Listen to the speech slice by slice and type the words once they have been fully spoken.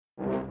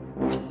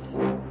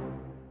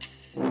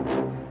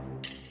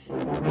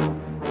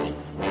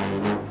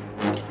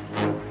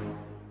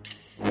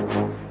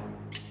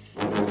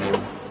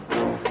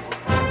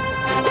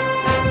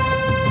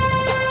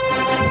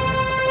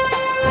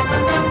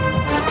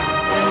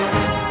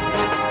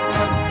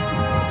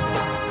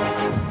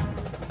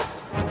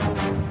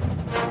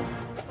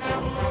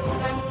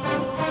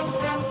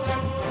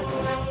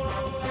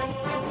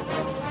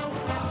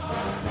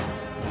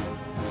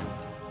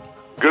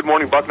Good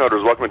morning,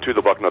 Bucknutters. Welcome to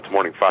the Bucknuts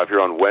Morning 5 here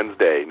on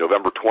Wednesday,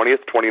 November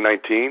 20th,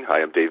 2019. I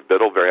am Dave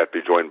Biddle. Very happy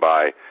to be joined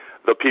by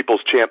the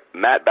People's Champ,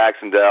 Matt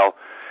Baxendell.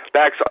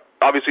 Bax,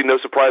 obviously no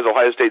surprise,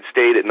 Ohio State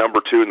stayed at number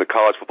 2 in the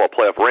college football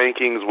playoff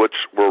rankings, which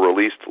were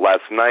released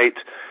last night.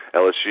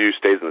 LSU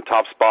stays in the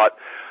top spot.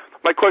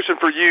 My question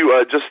for you,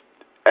 just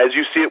as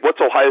you see it, what's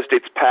Ohio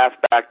State's path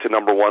back to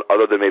number 1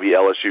 other than maybe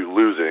LSU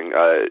losing?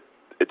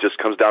 It just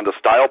comes down to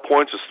style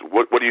points. Just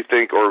what do you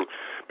think? Or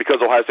because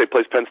Ohio State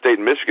plays Penn State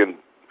and Michigan,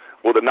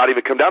 will it not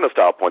even come down to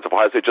style points? If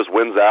Ohio State just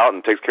wins out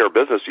and takes care of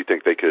business, do you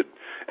think they could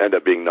end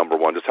up being number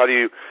 1? Just how do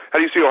you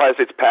see Ohio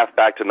State's path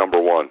back to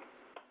number 1?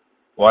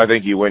 Well, I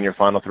think you win your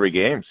final 3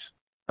 games.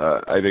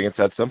 I think it's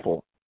that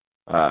simple.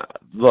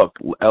 Look,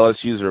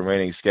 LSU's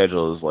remaining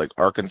schedule is like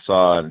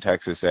Arkansas and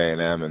Texas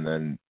A&M and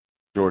then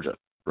Georgia,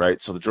 right?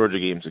 So the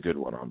Georgia game's a good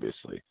one,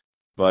 obviously.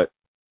 But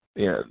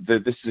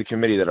this is a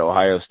committee that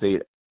Ohio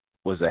State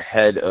was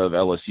ahead of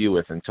LSU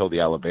with until the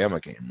Alabama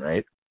game,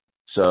 right?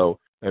 So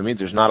it means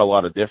there's not a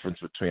lot of difference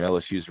between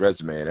LSU's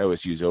resume and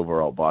OSU's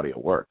overall body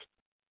of work.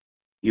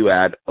 You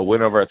add a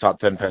win over a top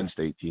 10 Penn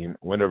State team,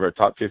 a win over a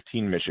top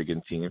 15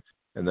 Michigan team,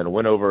 and then a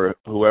win over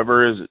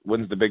whoever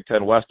wins the Big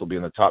Ten West will be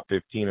in the top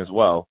 15 as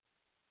well.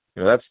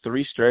 That's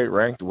 3 straight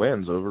ranked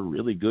wins over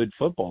really good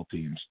football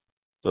teams.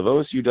 So if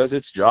OSU does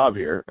its job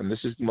here, and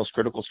this is the most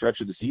critical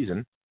stretch of the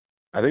season,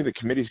 I think the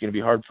committee's going to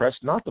be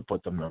hard-pressed not to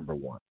put them number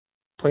 1.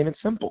 Plain and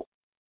simple.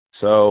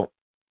 So,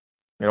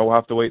 we'll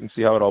have to wait and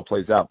see how it all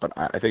plays out. But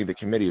I think the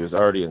committee was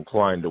already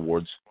inclined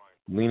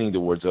leaning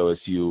towards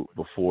OSU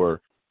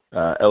before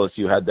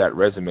LSU had that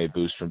resume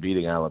boost from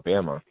beating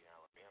Alabama.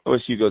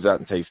 OSU goes out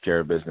and takes care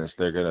of business.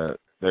 They're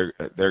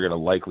gonna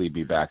likely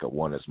be back at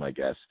 1, is my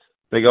guess.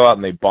 If they go out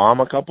and they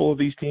bomb a couple of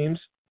these teams,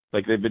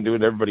 like they've been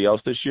doing to everybody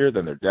else this year,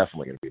 then they're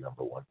definitely going to be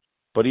number 1.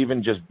 But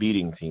even just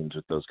beating teams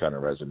with those kind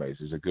of resumes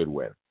is a good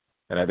win.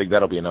 And I think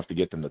that'll be enough to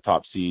get them the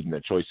top seed and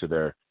the choice of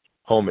their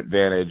home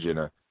advantage in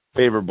a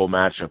favorable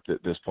matchup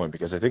at this point,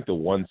 because I think the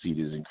 1 seed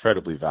is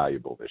incredibly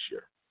valuable this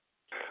year.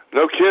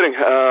 No kidding.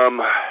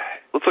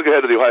 Let's look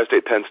ahead to the Ohio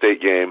State-Penn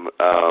State game.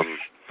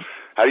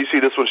 How do you see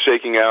this one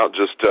shaking out?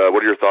 Just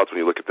what are your thoughts when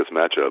you look at this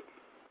matchup?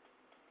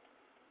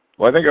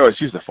 Well, I think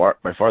OSU's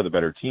by far the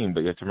better team,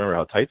 but you have to remember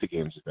how tight the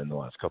games have been the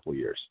last couple of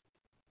years.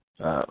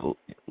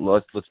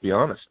 Let's be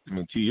honest.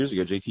 2 years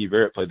ago, J.T.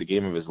 Barrett played the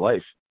game of his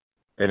life,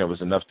 and it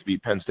was enough to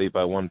beat Penn State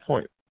by 1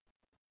 point.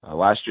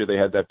 Last year, they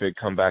had that big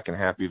comeback in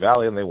Happy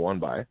Valley, and they won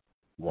by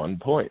 1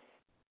 point.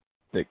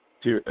 Like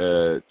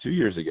 2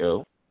 years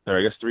ago, or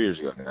I guess 3 years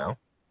ago now,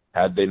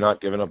 had they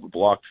not given up a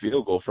blocked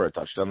field goal for a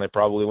touchdown, they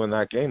probably win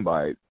that game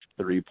by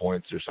 3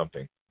 points or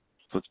something.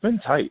 So it's been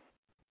tight.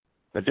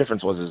 The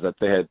difference was that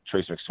they had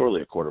Trace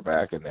McSorley at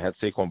quarterback, and they had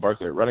Saquon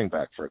Barkley at running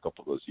back for a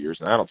couple of those years,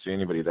 and I don't see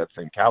anybody of that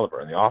same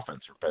caliber in the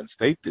offense for Penn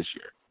State this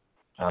year.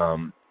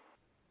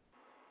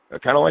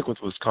 Kind of like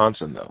with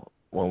Wisconsin, though.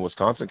 When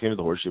Wisconsin came to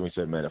the Horseshoe, we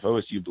said, man, if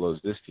OSU blows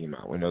this team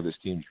out, we know this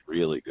team's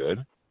really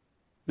good.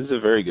 This is a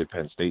very good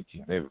Penn State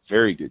team. They have a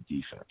very good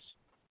defense.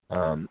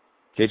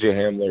 KJ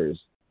Hamler is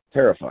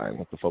terrifying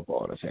with the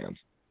football in his hands.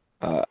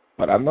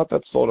 But I'm not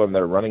that sold on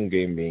their running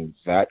game being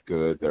that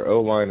good. Their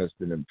O-line has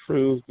been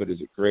improved, but is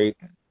it great?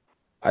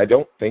 I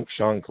don't think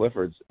Sean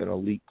Clifford's an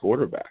elite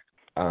quarterback.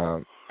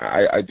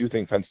 I do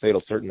think Penn State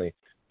will certainly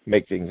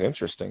make things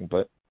interesting,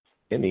 but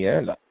in the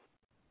end,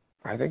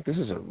 I think this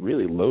is a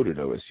really loaded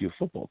OSU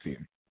football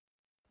team.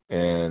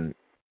 And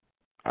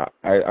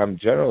I'm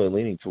generally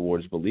leaning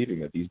towards believing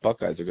that these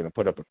Buckeyes are going to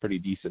put up a pretty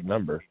decent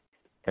number,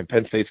 and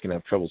Penn State's going to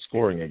have trouble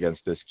scoring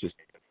against this just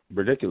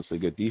ridiculously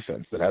good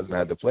defense that hasn't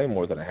had to play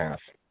more than a half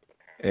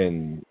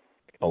in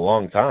a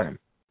long time.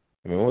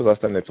 When was the last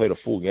time they played a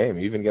full game?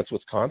 Even against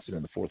Wisconsin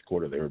in the fourth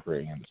quarter, they were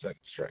bringing in the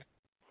second string.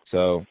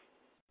 So,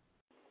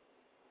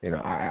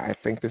 I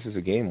think this is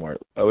a game where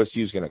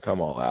OSU is going to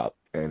come all out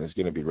and is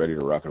going to be ready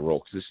to rock and roll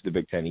because this is the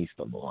Big Ten East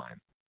on the line.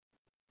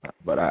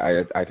 But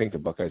I think the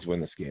Buckeyes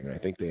win this game, and I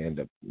think they end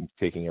up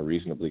taking a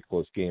reasonably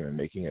close game and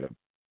making it a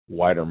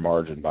wider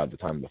margin by the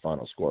time the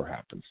final score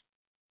happens.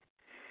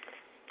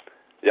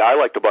 Yeah, I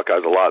like the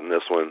Buckeyes a lot in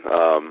this one.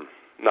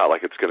 Not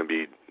like it's going to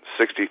be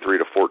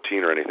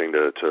 63-14 or anything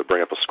to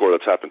bring up a score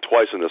that's happened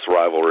twice in this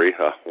rivalry,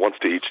 once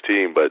to each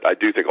team, but I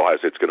do think Ohio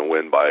State's going to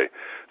win by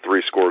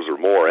 3 scores or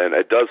more, and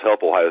it does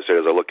help Ohio State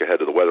as I look ahead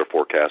to the weather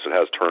forecast. It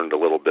has turned a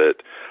little bit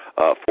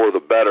for the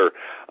better.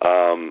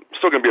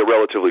 Still going to be a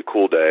relatively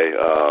cool day.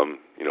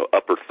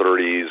 Upper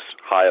 30s,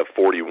 high of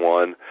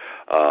 41.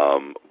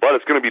 But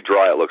it's going to be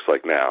dry, it looks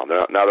like now.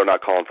 Now they're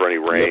not calling for any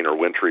rain or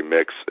wintry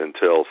mix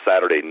until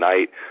Saturday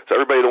night. So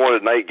everybody that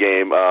wanted a night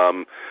game,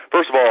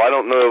 first of all, I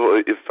don't know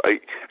if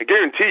I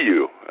guarantee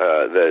you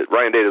that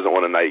Ryan Day doesn't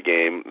want a night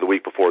game the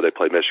week before they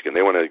play Michigan.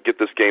 They want to get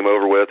this game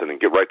over with and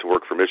then get right to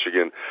work for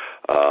Michigan.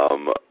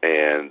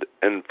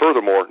 And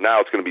furthermore,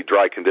 now it's going to be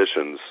dry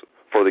conditions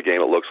for the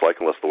game, it looks like,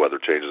 unless the weather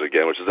changes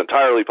again, which is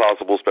entirely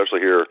possible, especially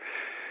here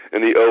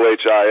in the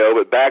OHIO.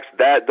 But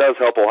that does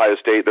help Ohio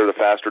State. They're the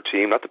faster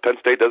team. Not that Penn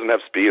State doesn't have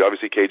speed.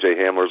 Obviously, KJ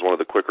Hamler is one of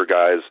the quicker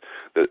guys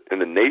in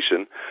the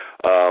nation.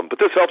 But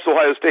this helps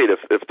Ohio State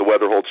if the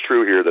weather holds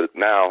true here, that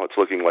now it's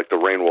looking like the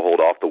rain will hold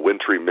off, the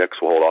wintry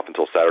mix will hold off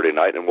until Saturday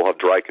night, and we'll have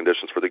dry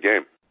conditions for the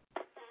game.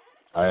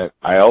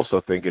 I also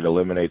think it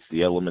eliminates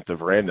the element of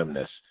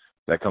randomness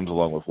that comes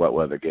along with wet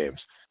weather games.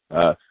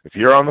 If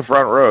you're on the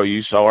front row,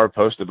 you saw our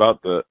post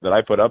that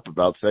I put up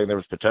about saying there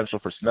was potential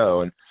for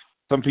snow, and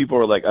some people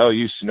were like, "Oh,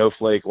 you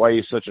snowflake, why are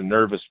you such a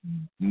nervous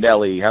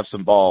Nelly? Have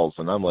some balls."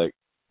 And I'm like,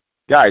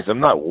 guys,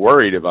 I'm not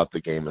worried about the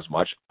game as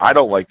much. I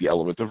don't like the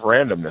element of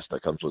randomness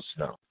that comes with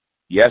snow.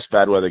 Yes,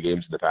 bad weather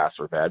games in the past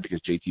were bad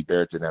because JT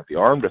Barrett didn't have the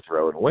arm to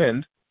throw in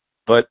wind,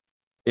 but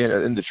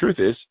and the truth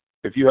is,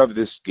 if you have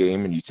this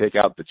game and you take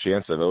out the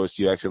chance of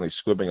OSU accidentally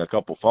squibbing a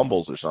couple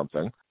fumbles or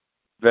something,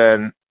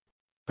 then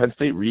Penn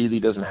State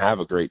really doesn't have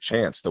a great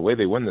chance. The way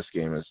they win this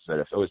game is that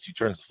if OSU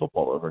turns the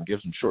football over and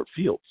gives them short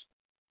fields,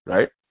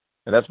 right?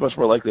 And that's much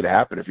more likely to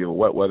happen if you have a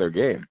wet weather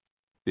game.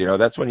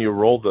 That's when you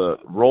roll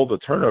the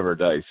turnover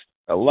dice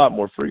a lot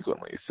more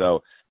frequently.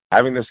 So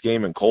having this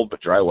game in cold but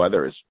dry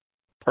weather is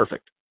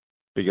perfect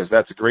because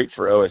that's great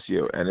for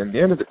OSU. And in the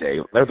end of the day,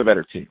 they're the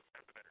better team.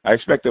 I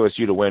expect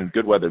OSU to win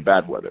good weather,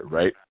 bad weather,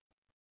 right?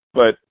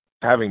 But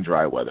having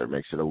dry weather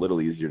makes it a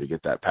little easier to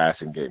get that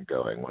passing game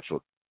going, which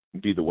will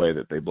be the way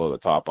that they blow the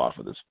top off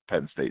of this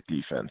Penn State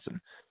defense. And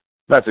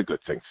that's a good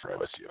thing for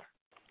OSU.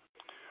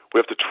 We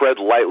have to tread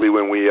lightly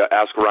when we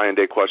ask Ryan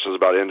Day questions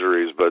about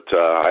injuries, but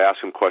I asked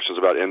him questions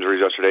about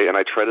injuries yesterday, and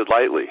I treaded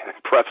lightly. I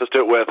prefaced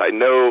it with, I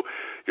know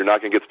you're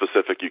not going to get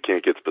specific, you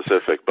can't get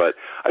specific, but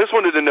I just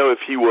wanted to know if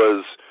he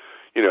was,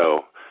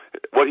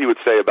 what he would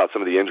say about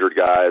some of the injured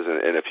guys,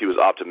 and if he was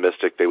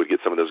optimistic they would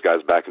get some of those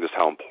guys back, and just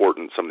how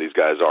important some of these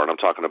guys are. And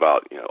I'm talking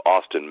about,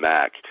 Austin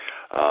Mack,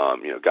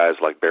 guys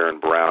like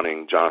Baron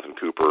Browning, Jonathan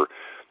Cooper.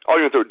 I'll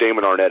even throw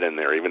Damon Arnett in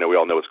there, even though we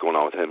all know what's going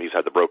on with him. He's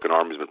had the broken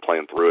arm. He's been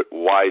playing through it.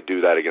 Why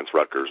do that against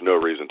Rutgers? No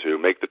reason to.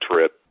 Make the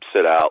trip,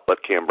 sit out,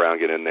 let Cam Brown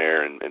get in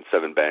there and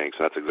Seven Banks,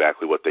 and that's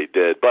exactly what they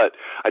did. But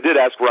I did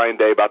ask Ryan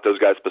Day about those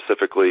guys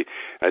specifically.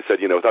 I said,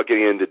 without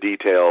getting into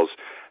details,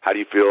 how do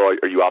you feel?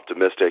 Are you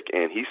optimistic?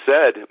 And he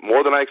said,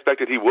 more than I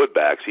expected he would,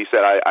 Bax. He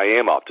said, I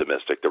am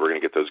optimistic that we're going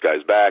to get those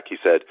guys back. He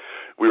said,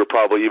 we were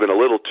probably even a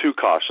little too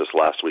cautious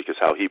last week is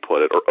how he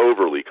put it, or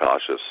overly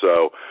cautious.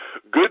 So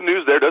good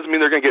news there. Doesn't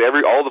mean they're going to get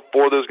all the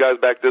four of those guys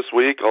back this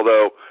week,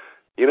 although,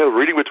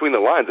 reading between the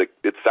lines,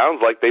 it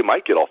sounds like they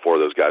might get all four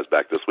of those guys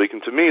back this week.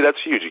 And to me,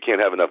 that's huge. You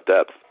can't have enough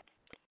depth.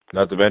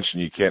 Not to mention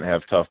you can't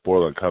have Tough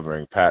Borland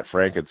covering Pat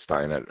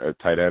Frankenstein at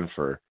tight end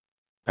for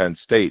Penn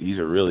State. He's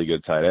a really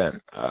good tight end.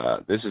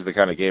 This is the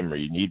kind of game where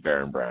you need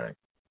Baron Browning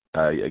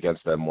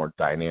against a more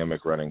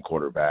dynamic running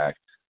quarterback.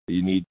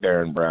 You need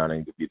Baron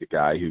Browning to be the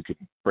guy who can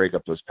break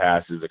up those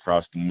passes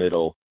across the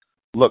middle.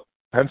 Look,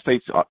 Penn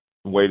State's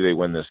way they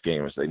win this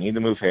game is they need to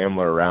move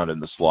Hamler around in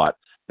the slot.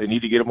 They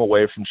need to get him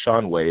away from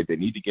Sean Wade. They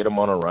need to get him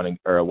on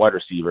a wide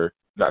receiver.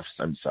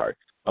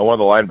 On one of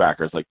the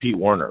linebackers like Pete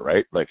Werner,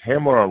 right? Like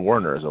Hamler on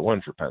Werner is a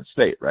win for Penn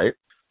State, right?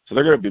 So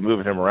they're going to be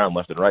moving him around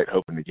left and right,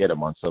 hoping to get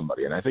him on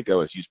somebody. And I think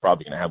OSU's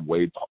probably going to have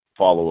Wade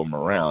follow him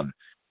around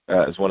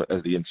as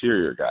the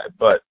interior guy.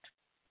 But,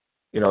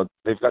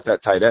 they've got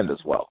that tight end as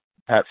well.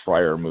 Pat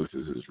Freiermuth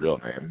is his real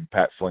name.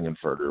 Pat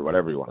Flingenferter,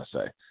 whatever you want to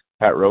say.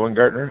 Pat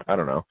Rowengartner? I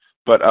don't know.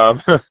 But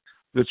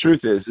the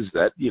truth is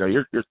that,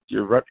 your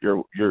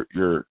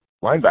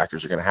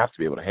linebackers are going to have to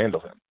be able to handle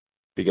him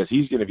because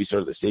he's going to be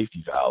sort of the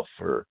safety valve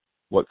for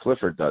what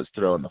Clifford does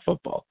throwing the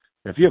football.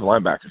 If you have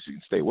linebackers who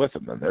can stay with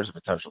him, then there's a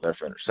potential there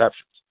for interceptions.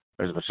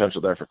 There's a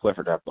potential there for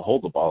Clifford to have to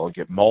hold the ball and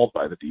get mauled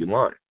by the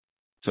D-line.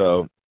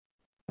 So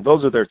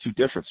those are their two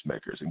difference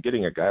makers, and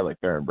getting a guy like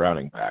Baron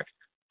Browning back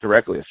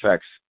directly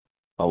affects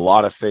a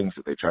lot of things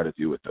that they try to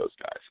do with those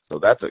guys. So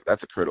that's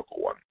a critical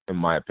one, in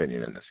my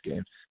opinion, in this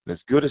game. And as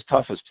good as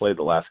Tough has played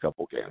the last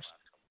couple games,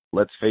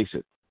 let's face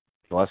it,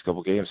 the last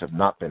couple games have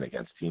not been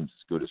against teams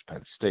as good as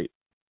Penn State.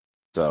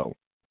 So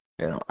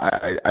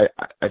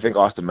I think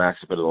Austin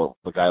Mack's a bit of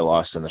the guy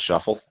lost in the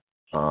shuffle.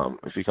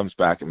 If he comes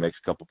back and makes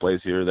a couple plays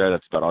here or there,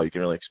 that's about all you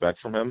can really expect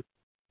from him.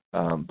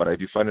 But I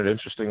do find it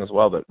interesting as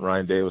well that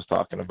Ryan Day was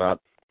talking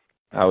about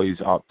how he's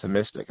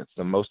optimistic. It's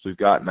the most we've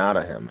gotten out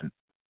of him. And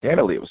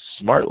candidly, it was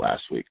smart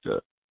last week to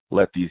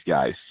let these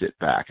guys sit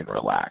back and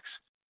relax.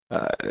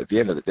 At the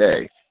end of the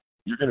day,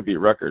 you're going to beat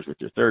Rutgers with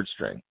your third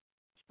string.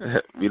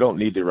 We don't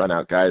need to run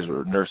out guys who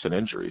are nursing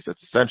injuries. It's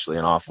essentially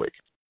an off week.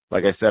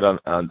 Like I said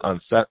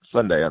on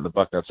Sunday on the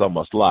Bucknuts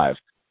Almost Live,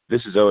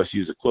 this is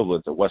OSU's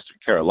equivalent to Western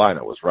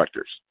Carolina was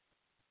Rutgers.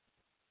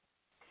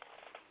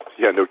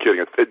 Yeah, no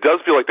kidding. It does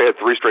feel like they had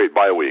 3 straight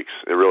bye weeks.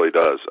 It really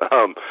does.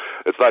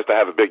 It's nice to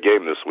have a big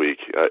game this week.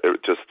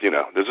 It just,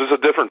 this is a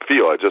different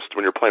feel.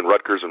 When you're playing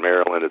Rutgers and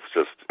Maryland, it's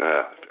just,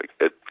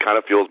 it kind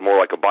of feels more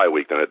like a bye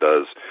week than it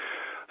does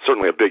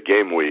certainly a big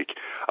game week.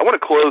 I want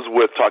to close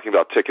with talking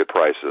about ticket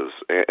prices,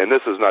 and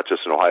this is not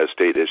just an Ohio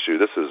State issue.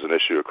 This is an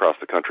issue across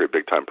the country of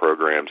big-time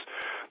programs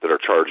that are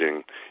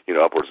charging,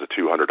 upwards of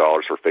 $200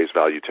 for face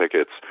value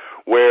tickets,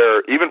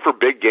 where even for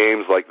big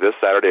games like this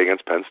Saturday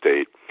against Penn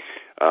State,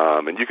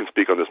 and you can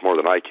speak on this more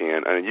than I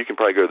can, you can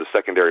probably go to the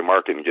secondary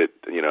market and get,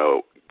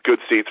 good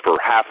seats for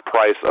half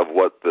price of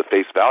what the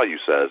face value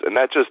says. And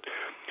that just,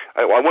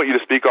 I want you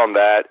to speak on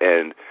that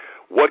and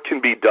what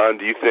can be done.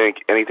 Do you think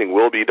anything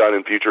will be done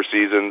in future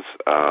seasons?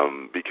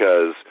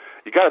 Because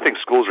you got to think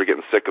schools are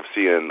getting sick of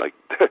seeing,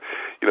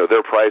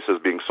 their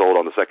prices being sold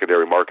on the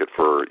secondary market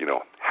for,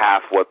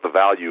 half what the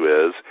value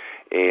is.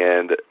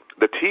 And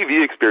the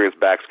TV experience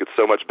backs gets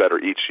so much better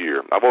each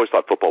year. I've always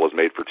thought football was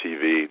made for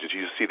TV. Just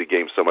you see the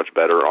game so much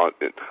better on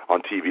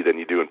TV than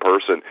you do in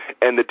person.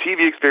 And the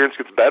TV experience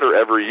gets better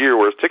every year,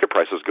 whereas ticket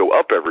prices go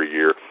up every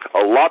year.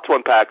 A lot to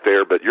unpack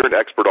there, but you're an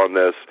expert on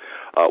this.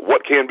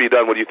 What can be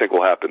done? What do you think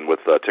will happen with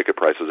ticket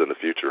prices in the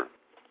future?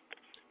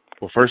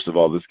 Well, first of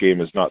all, this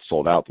game is not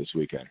sold out this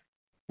weekend.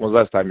 When was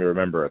the last time you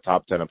remember a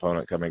top 10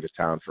 opponent coming to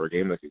town for a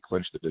game that could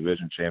clinch the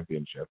division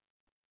championship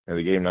and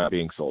the game not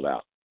being sold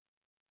out?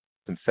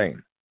 It's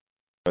insane.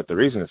 But the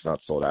reason it's not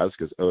sold out is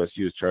because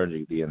OSU is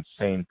charging the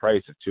insane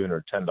price of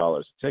 $210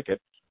 a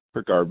ticket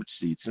for garbage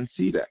seats and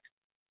C-Deck.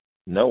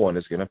 No one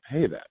is going to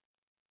pay that.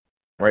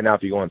 Right now,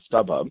 if you go on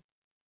StubHub,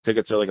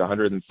 tickets are like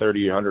 $130,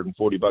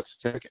 $140 a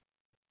ticket.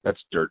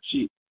 That's dirt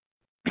cheap.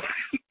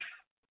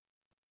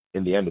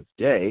 In the end of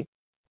the day,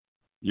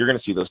 you're going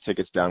to see those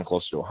tickets down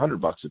closer to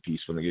 $100 a piece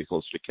when they get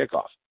closer to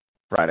kickoff,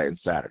 Friday and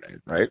Saturday,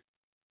 right?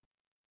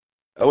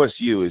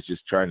 OSU is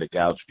just trying to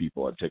gouge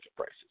people on ticket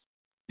prices.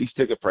 These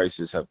ticket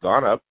prices have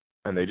gone up,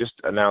 and they just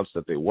announced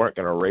that they weren't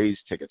going to raise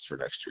tickets for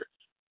next year.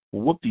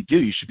 Well, whoop-de-doo,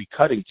 you should be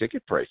cutting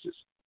ticket prices.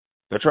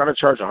 They're trying to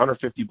charge $150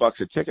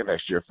 a ticket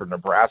next year for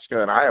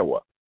Nebraska and Iowa.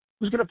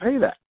 Who's going to pay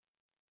that?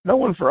 No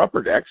one for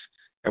upper decks.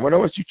 And when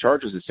OSU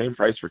charges the same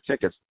price for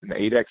tickets, an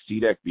A-deck,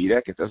 C-deck,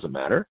 B-deck, it doesn't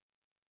matter.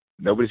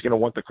 Nobody's going to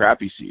want the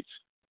crappy seats.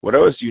 What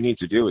OSU needs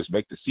to do is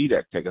make the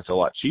C-deck tickets a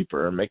lot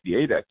cheaper and make the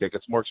A-deck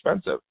tickets more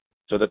expensive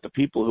so that the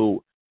people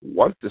who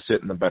want to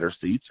sit in the better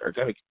seats are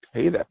going to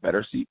pay that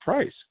better seat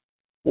price.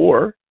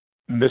 Or,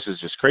 and this is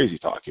just crazy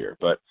talk here,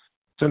 but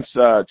since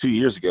 2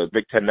 years ago,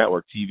 Big Ten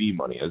Network TV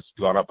money has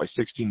gone up by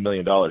 $16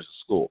 million a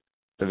school.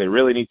 Do they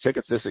really need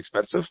tickets this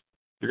expensive?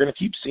 You're going to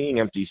keep seeing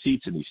empty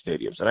seats in these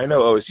stadiums. And I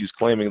know OSU's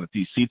claiming that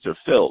these seats are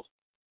filled,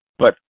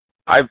 but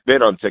I've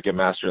been on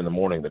Ticketmaster in the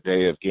morning, the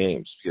day of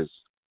games, because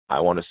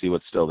I want to see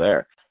what's still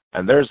there.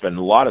 And there's been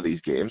a lot of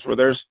these games where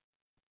there's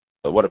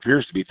what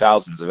appears to be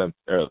thousands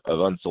of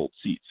unsold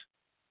seats.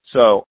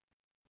 So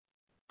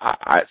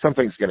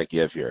something's going to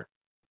give here.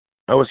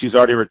 OSU's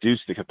already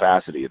reduced the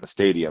capacity in the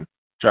stadium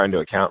trying to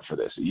account for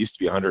this. It used to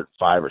be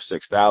 105 or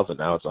 6,000.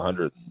 Now it's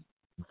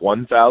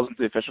 101,000,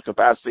 the official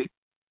capacity,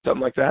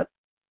 something like that.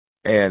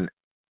 And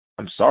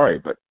I'm sorry,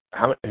 but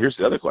here's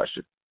the other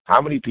question.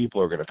 How many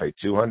people are going to pay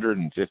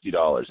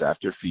 $250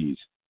 after fees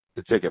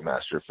to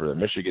Ticketmaster for the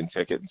Michigan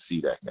ticket and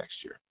C-Deck next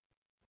year?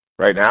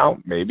 Right now,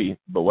 maybe,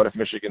 but what if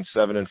Michigan's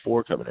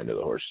 7-4 coming into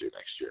the Horseshoe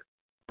next year?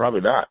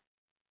 Probably not.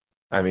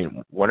 I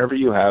mean, whenever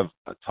you have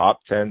a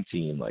top 10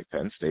 team like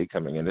Penn State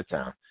coming into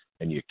town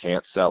and you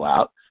can't sell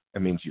out,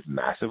 it means you've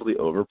massively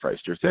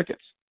overpriced your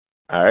tickets.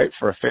 All right,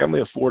 for a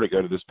family of 4 to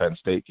go to this Penn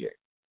State game,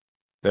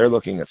 they're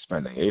looking at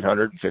spending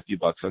 $850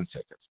 on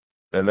tickets.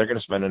 Then they're going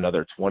to spend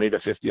another $20 to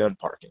 $50 on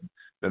parking.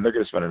 Then they're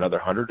going to spend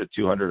another $100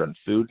 to $200 on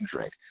food and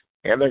drink,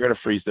 and they're going to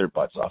freeze their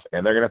butts off,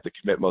 and they're going to have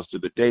to commit most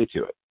of the day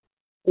to it.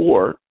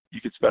 Or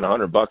you could spend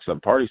 $100 on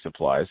party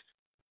supplies,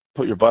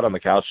 put your butt on the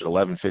couch at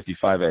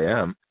 11:55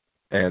 a.m.,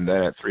 and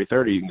then at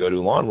 3:30 you can go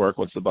do lawn work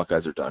once the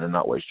Buckeyes are done and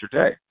not waste your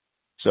day.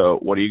 So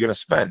what are you going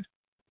to spend?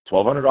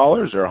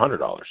 $1,200 or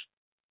 $100?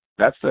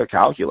 That's the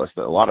calculus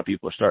that a lot of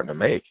people are starting to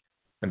make.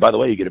 And by the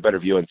way, you get a better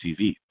view on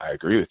TV. I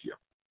agree with you.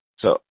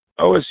 So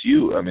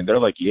OSU, I mean, they're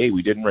like, yay,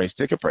 we didn't raise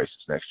ticket prices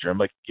next year. I'm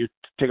like, your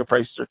ticket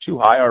prices are too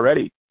high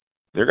already.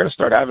 They're going to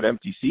start having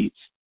empty seats,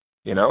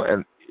 and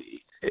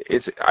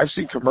I've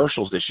seen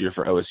commercials this year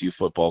for OSU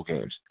football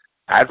games,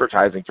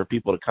 advertising for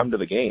people to come to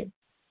the game.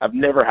 I've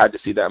never had to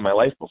see that in my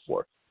life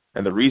before.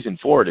 And the reason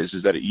for it is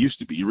that it used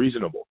to be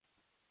reasonable.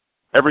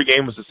 Every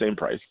game was the same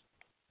price,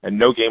 and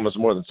no game was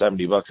more than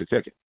 $70 a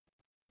ticket.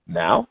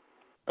 Now,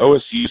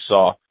 OSU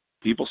saw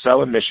people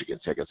selling Michigan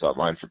tickets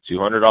online for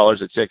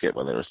 $200 a ticket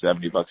when they were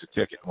 $70 a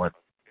ticket and went,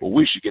 well,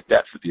 we should get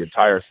that for the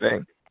entire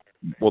thing.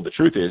 Well, the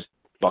truth is,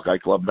 Buckeye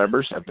Club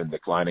members have been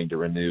declining to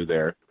renew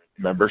their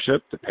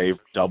membership to pay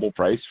double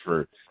price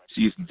for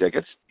season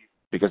tickets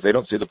because they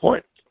don't see the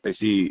point. They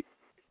see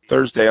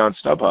Thursday on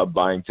StubHub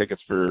buying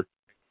tickets for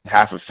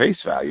half of face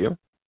value.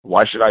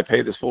 Why should I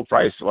pay this full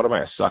price? What am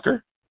I, a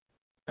sucker?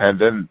 And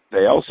then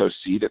they also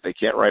see that they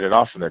can't write it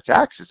off from their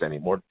taxes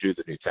anymore due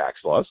to the new tax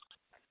laws.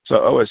 So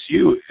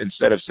OSU,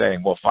 instead of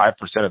saying, well, 5%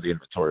 of the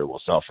inventory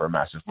will sell for a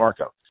massive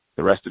markup,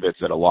 the rest of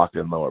it's at a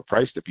locked-in lower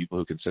price to people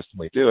who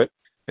consistently do it,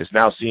 is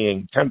now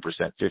seeing 10%,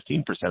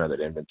 15% of that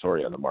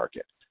inventory on the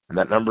market. And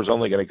that number is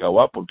only going to go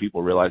up when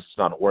people realize it's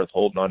not worth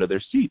holding onto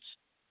their seats.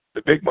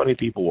 The big money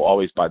people will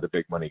always buy the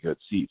big money good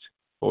seats.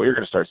 But what you're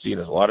going to start seeing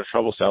is a lot of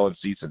trouble selling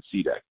seats in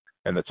C deck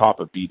and the top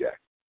of B deck.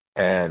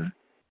 And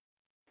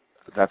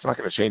that's not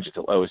going to change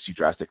until OSU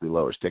drastically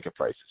lowers ticket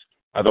prices.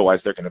 Otherwise,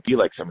 they're going to be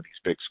like some of these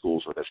big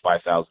schools where there's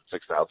 5,000,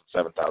 6,000,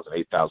 7,000,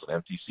 8,000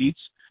 empty seats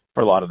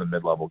for a lot of the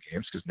mid-level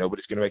games because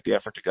nobody's going to make the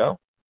effort to go.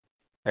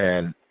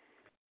 And,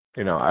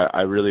 you know,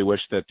 I really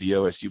wish that the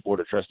OSU Board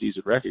of Trustees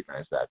would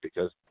recognize that,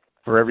 because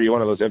for every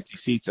one of those empty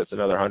seats, that's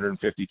another $150,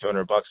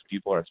 $200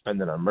 people aren't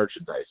spending on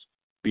merchandise,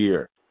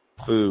 beer,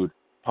 food,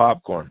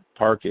 popcorn,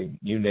 parking,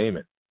 you name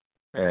it.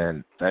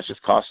 And that's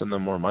just costing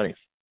them more money.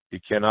 You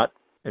cannot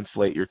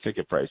inflate your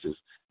ticket prices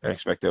and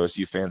expect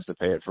OSU fans to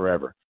pay it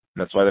forever.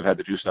 And that's why they've had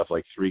to do stuff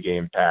like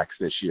 3-game packs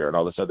this year and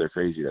all this other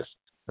craziness.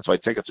 That's why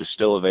tickets are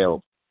still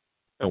available.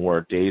 And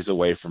we're days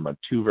away from a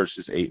 2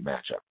 versus 8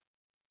 matchup.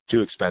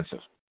 Too expensive,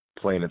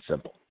 plain and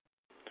simple.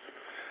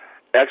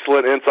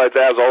 Excellent insights,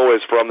 as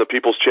always, from the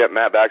People's Champ,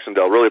 Matt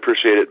Baxendell. Really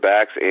appreciate it,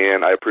 Bax,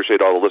 and I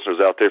appreciate all the listeners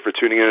out there for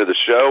tuning into the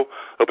show.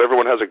 Hope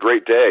everyone has a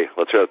great day.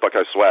 Let's hear the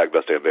Buckeye swag,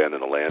 best damn band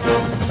in the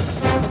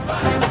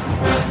land.